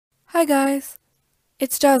Hi guys,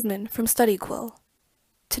 it's Jasmine from StudyQuill.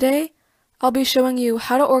 Today, I'll be showing you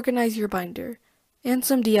how to organize your binder and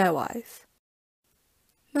some DIYs.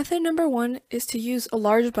 Method number 1 is to use a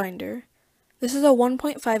large binder. This is a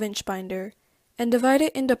 1.5-inch binder, and divide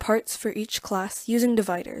it into parts for each class using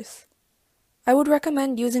dividers. I would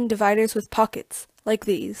recommend using dividers with pockets, like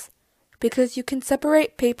these, because you can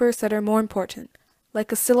separate papers that are more important,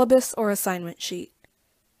 like a syllabus or assignment sheet.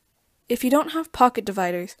 If you don't have pocket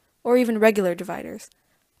dividers, or even regular dividers,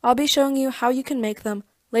 I'll be showing you how you can make them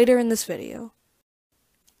later in this video.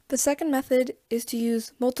 The second method is to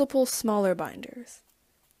use multiple smaller binders.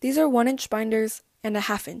 These are 1-inch binders and a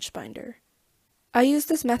 1/2-inch binder. I use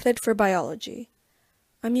this method for biology.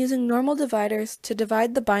 I'm using normal dividers to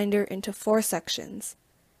divide the binder into 4 sections: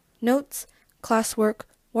 notes, classwork,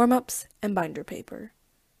 warm-ups, and binder paper.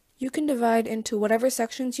 You can divide into whatever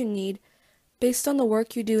sections you need based on the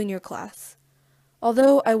work you do in your class,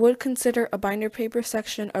 although I would consider a binder paper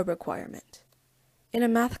section a requirement. In a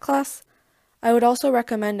math class, I would also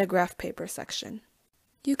recommend a graph paper section.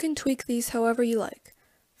 You can tweak these however you like.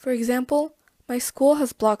 For example, my school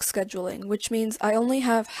has block scheduling, which means I only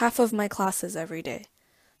have half of my classes every day.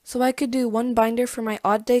 So I could do one binder for my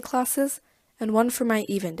odd day classes and one for my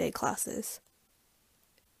even day classes.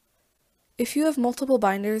 If you have multiple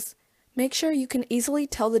binders, make sure you can easily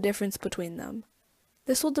tell the difference between them.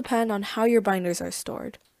 This will depend on how your binders are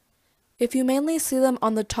stored. If you mainly see them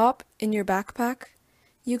on the top in your backpack,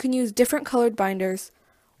 you can use different colored binders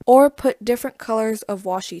or put different colors of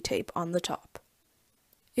washi tape on the top.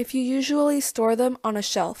 If you usually store them on a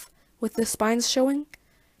shelf with the spines showing,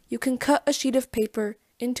 you can cut a sheet of paper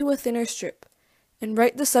into a thinner strip and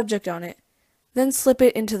write the subject on it, then slip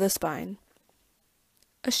it into the spine.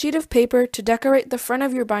 A sheet of paper to decorate the front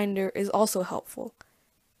of your binder is also helpful.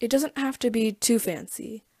 It doesn't have to be too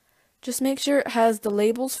fancy. Just make sure it has the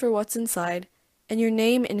labels for what's inside and your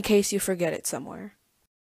name in case you forget it somewhere.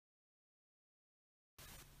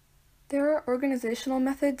 There are organizational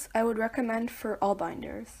methods I would recommend for all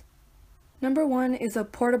binders. Number 1 is a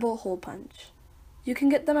portable hole punch. You can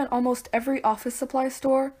get them at almost every office supply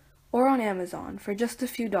store or on Amazon for just a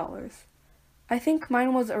few dollars. I think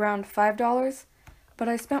mine was around $5, but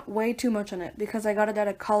I spent way too much on it because I got it at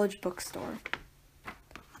a college bookstore.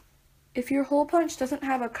 If your hole punch doesn't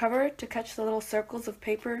have a cover to catch the little circles of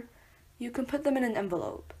paper, you can put them in an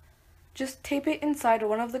envelope. Just tape it inside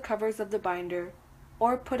one of the covers of the binder,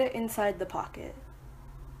 or put it inside the pocket.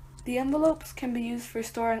 The envelopes can be used for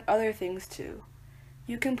storing other things too.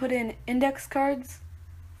 You can put in index cards,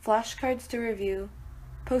 flashcards to review,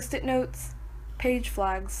 post-it notes, page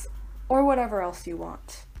flags, or whatever else you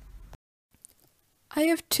want. I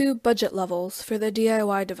have 2 budget levels for the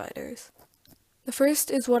DIY dividers. The first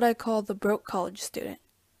is what I call the broke college student.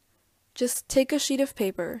 Just take a sheet of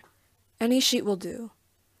paper, any sheet will do.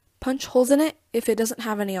 Punch holes in it if it doesn't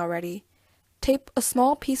have any already. Tape a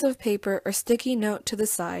small piece of paper or sticky note to the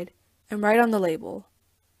side and write on the label.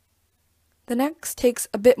 The next takes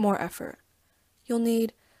a bit more effort. You'll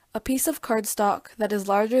need a piece of cardstock that is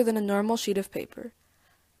larger than a normal sheet of paper.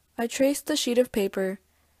 I traced the sheet of paper,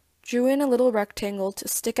 drew in a little rectangle to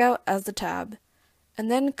stick out as the tab, and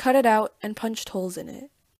then cut it out and punched holes in it.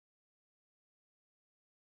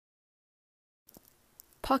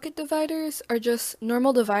 Pocket dividers are just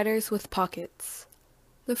normal dividers with pockets.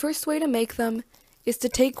 The first way to make them is to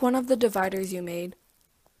take one of the dividers you made,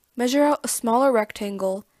 measure out a smaller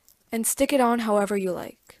rectangle, and stick it on however you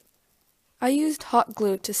like. I used hot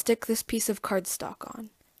glue to stick this piece of cardstock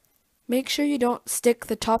on. Make sure you don't stick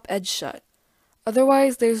the top edge shut.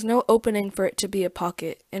 Otherwise, there's no opening for it to be a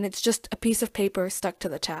pocket, and it's just a piece of paper stuck to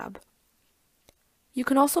the tab. You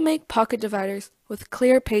can also make pocket dividers with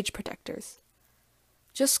clear page protectors.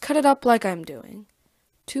 Just cut it up like I'm doing.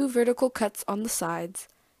 2 vertical cuts on the sides,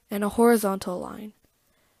 and a horizontal line.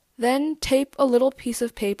 Then tape a little piece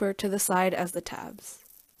of paper to the side as the tabs.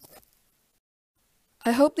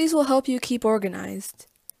 I hope these will help you keep organized.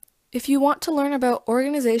 If you want to learn about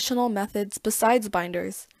organizational methods besides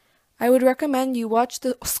binders, I would recommend you watch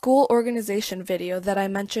the school organization video that I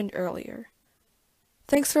mentioned earlier.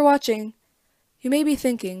 Thanks for watching. You may be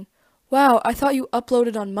thinking, wow, I thought you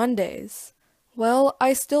uploaded on Mondays. Well,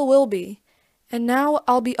 I still will be, and now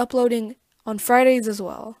I'll be uploading on Fridays as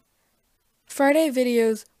well. Friday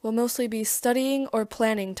videos will mostly be studying or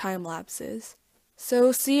planning time lapses.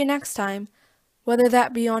 So see you next time, whether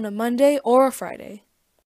that be on a Monday or a Friday.